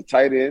has a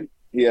tight end.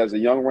 He has a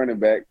young running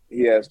back.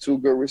 He has 2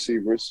 good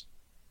receivers.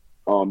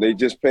 They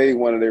just paid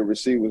one of their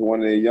receivers, one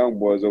of their young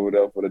boys over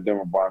there for the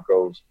Denver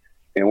Broncos.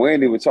 And we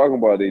ain't even talking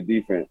about their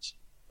defense.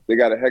 They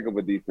got a heck of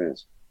a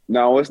defense.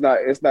 Now, it's not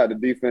the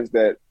defense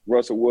that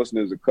Russell Wilson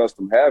is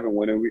accustomed having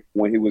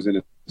when he was in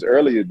his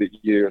earlier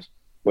years,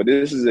 but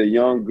this is a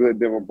young, good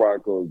Denver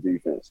Broncos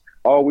defense.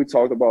 All we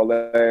talked about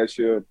last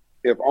year,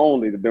 if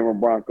only the Denver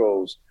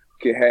Broncos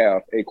could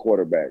have a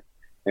quarterback.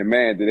 And,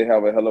 man, did they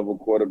have a hell of a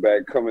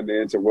quarterback coming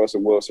into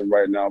Russell Wilson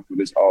right now for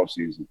this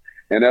offseason.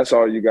 And that's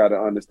all you got to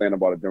understand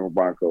about the Denver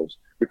Broncos,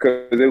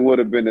 because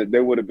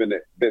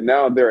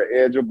now they're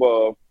an edge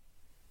above.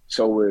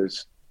 So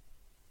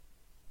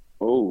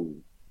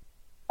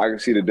I can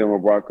see the Denver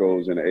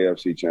Broncos in the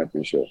AFC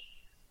Championship.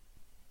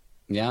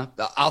 Yeah,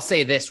 I'll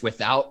say this.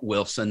 Without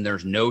Wilson,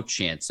 there's no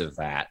chance of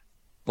that.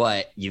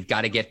 But you've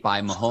got to get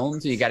by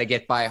Mahomes and you got to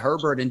get by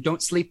Herbert. And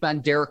don't sleep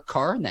on Derek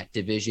Carr in that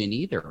division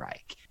either,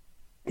 Ike.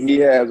 He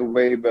has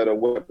way better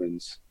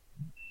weapons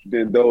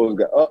than those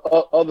guys,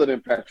 other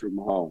than Patrick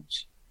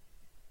Mahomes.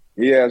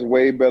 He has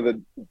way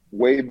better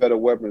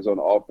weapons on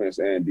the offense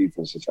and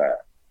defensive side.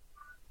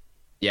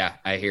 Yeah,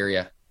 I hear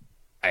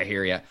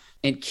you.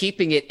 And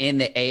keeping it in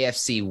the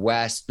AFC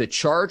West, the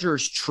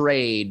Chargers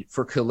trade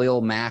for Khalil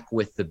Mack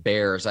with the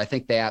Bears. I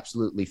think they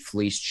absolutely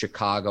fleeced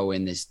Chicago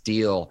in this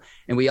deal.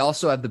 And we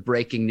also have the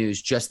breaking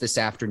news just this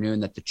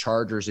afternoon that the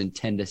Chargers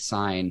intend to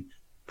sign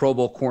Pro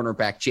Bowl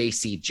cornerback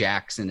J.C.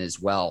 Jackson as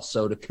well.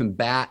 So to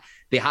combat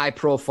the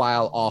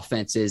high-profile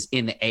offenses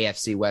in the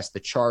AFC West, the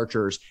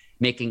Chargers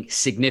making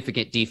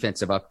significant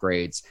defensive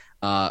upgrades.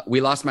 We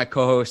lost my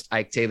co-host,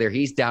 Ike Taylor.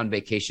 He's down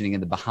vacationing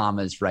in the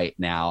Bahamas right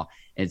now.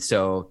 And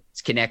so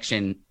his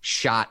connection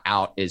shot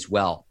out as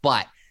well.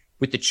 But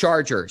with the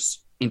Chargers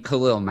and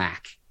Khalil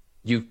Mack,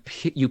 you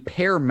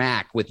pair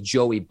Mack with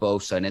Joey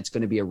Bosa, and it's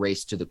going to be a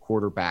race to the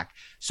quarterback.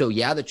 So,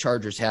 yeah, the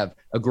Chargers have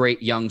a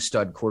great young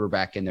stud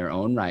quarterback in their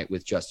own right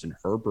with Justin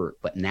Herbert.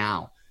 But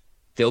now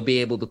they'll be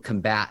able to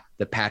combat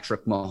the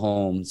Patrick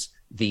Mahomes,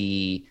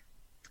 the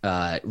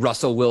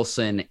Russell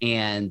Wilson,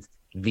 and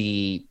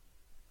the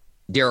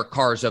Derek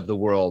Carrs of the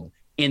world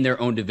in their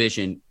own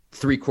division.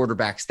 3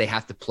 quarterbacks they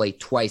have to play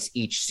twice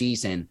each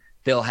season.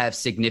 They'll have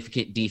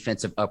significant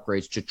defensive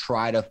upgrades to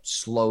try to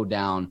slow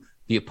down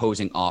the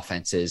opposing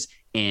offenses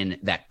in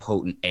that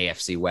potent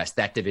AFC West.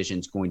 That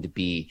division's going to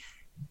be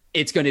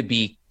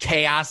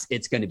chaos.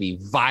 It's going to be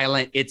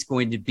violent. It's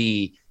going to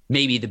be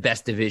maybe the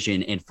best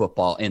division in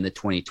football in the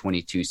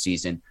 2022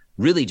 season,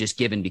 really just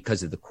given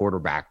because of the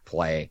quarterback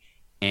play.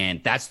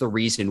 And that's the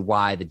reason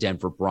why the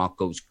Denver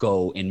Broncos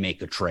go and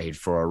make a trade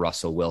for a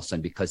Russell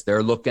Wilson, because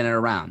they're looking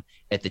around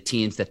at the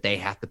teams that they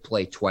have to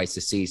play twice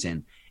a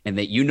season. And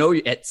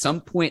that, at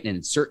some point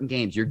in certain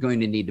games, you're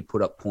going to need to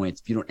put up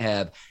points. If you don't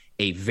have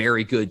a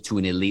very good to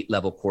an elite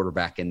level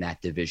quarterback in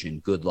that division,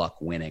 good luck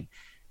winning.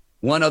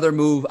 One other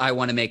move I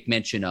want to make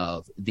mention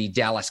of, the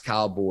Dallas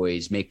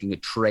Cowboys making a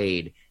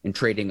trade and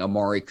trading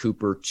Amari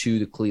Cooper to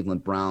the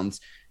Cleveland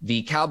Browns.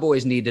 The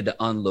Cowboys needed to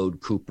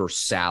unload Cooper's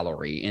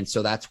salary, and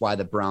so that's why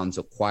the Browns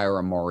acquire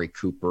Amari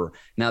Cooper.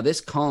 Now,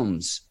 this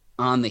comes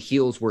on the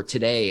heels where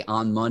today,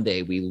 on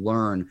Monday, we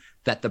learn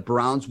that the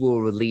Browns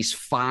will release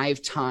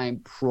 5-time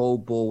Pro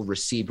Bowl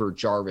receiver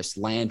Jarvis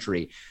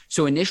Landry.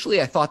 So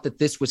initially, I thought that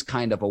this was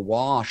kind of a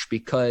wash,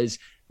 because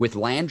with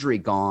Landry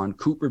gone,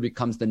 Cooper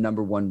becomes the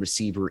number 1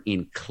 receiver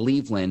in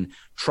Cleveland.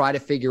 Try to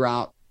figure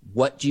out,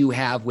 what do you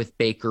have with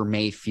Baker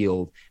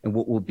Mayfield and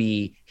what will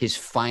be his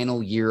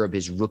final year of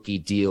his rookie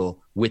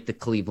deal with the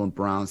Cleveland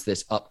Browns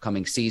this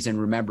upcoming season.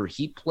 Remember,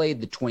 he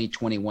played the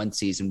 2021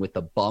 season with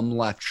a bum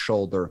left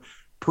shoulder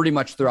pretty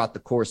much throughout the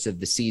course of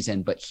the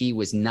season, but he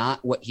was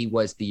not what he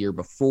was the year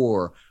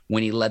before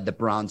when he led the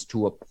Browns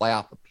to a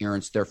playoff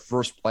appearance, their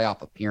first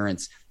playoff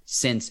appearance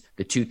since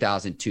the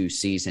 2002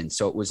 season.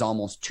 So it was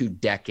almost 2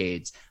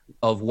 decades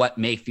of what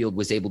Mayfield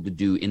was able to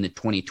do in the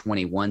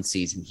 2021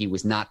 season. He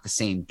was not the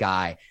same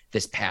guy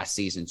this past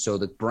season. So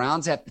the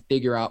Browns have to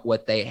figure out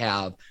what they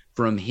have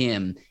from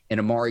him, and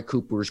Amari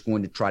Cooper is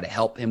going to try to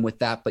help him with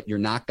that, but you're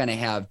not going to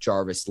have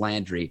Jarvis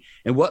Landry.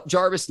 And what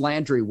Jarvis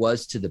Landry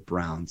was to the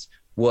Browns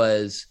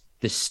was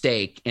the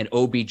steak, and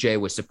OBJ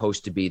was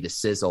supposed to be the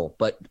sizzle.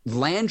 But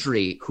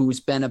Landry, who's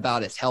been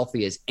about as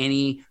healthy as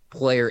any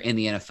player in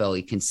the NFL.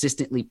 He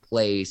consistently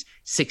plays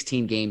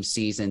 16-game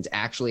seasons,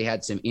 actually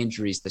had some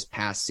injuries this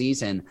past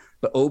season,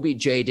 but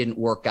OBJ didn't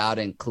work out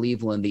in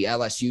Cleveland. The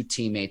LSU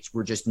teammates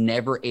were just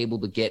never able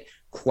to get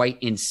quite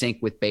in sync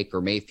with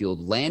Baker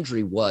Mayfield.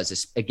 Landry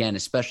was, again,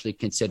 especially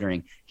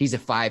considering he's a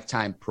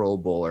 5-time Pro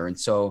Bowler. And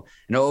so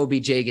I know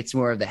OBJ gets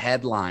more of the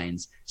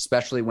headlines,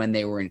 especially when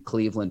they were in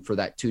Cleveland for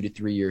that 2 to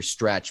 3 year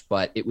stretch.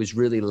 But it was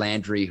really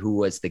Landry who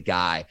was the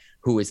guy,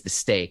 who was the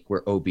steak,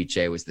 where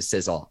OBJ was the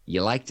sizzle.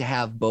 You like to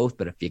have both,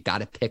 but if you got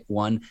to pick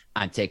one,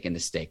 I'm taking the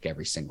steak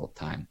every single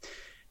time.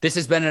 This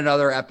has been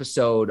another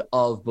episode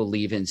of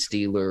Believe in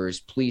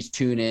Steelers. Please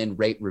tune in,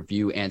 rate,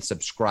 review, and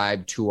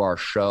subscribe to our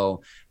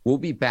show. We'll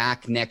be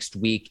back next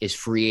week as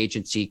free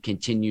agency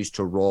continues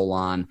to roll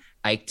on.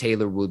 Ike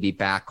Taylor will be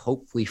back,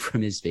 hopefully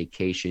from his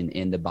vacation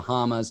in the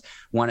Bahamas.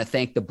 Want to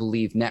thank the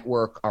Believe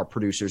Network, our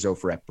producers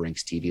over at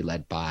Brinks TV,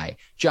 led by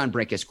John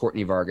Brinkus,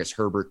 Courtney Vargas,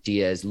 Herbert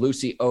Diaz,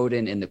 Lucy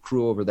Oden, and the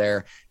crew over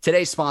there.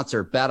 Today's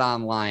sponsor, Bet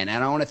Online.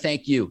 And I want to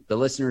thank you, the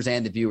listeners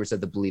and the viewers of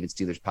the Believe in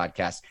Steelers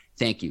podcast.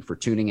 Thank you for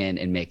tuning in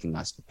and making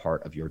us a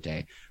part of your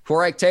day.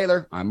 For Ike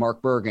Taylor, I'm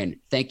Mark Bergen.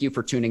 Thank you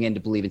for tuning in to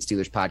Believe in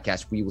Steelers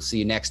podcast. We will see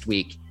you next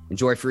week.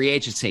 Enjoy free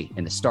agency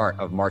and the start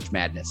of March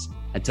Madness.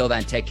 Until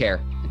then, take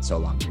care and so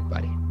long,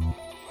 everybody.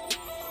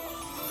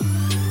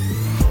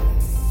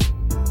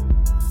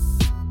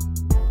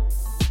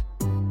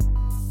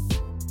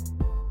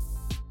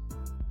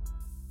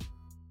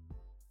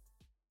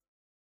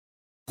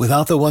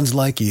 Without the ones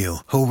like you,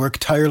 who work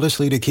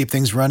tirelessly to keep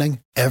things running,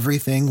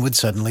 everything would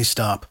suddenly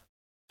stop.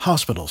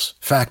 Hospitals,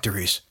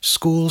 factories,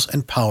 schools,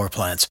 and power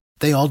plants,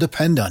 they all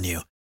depend on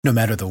you. No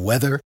matter the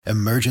weather,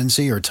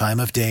 emergency, or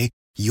time of day,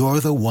 you're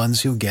the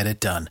ones who get it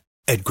done.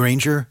 At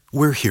Grainger,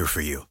 we're here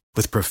for you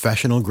with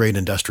professional-grade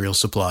industrial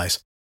supplies.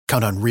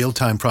 Count on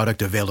real-time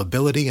product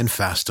availability and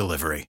fast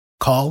delivery.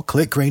 Call,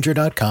 click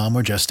Grainger.com,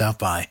 or just stop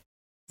by.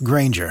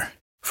 Grainger,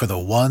 for the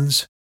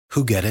ones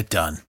who get it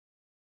done.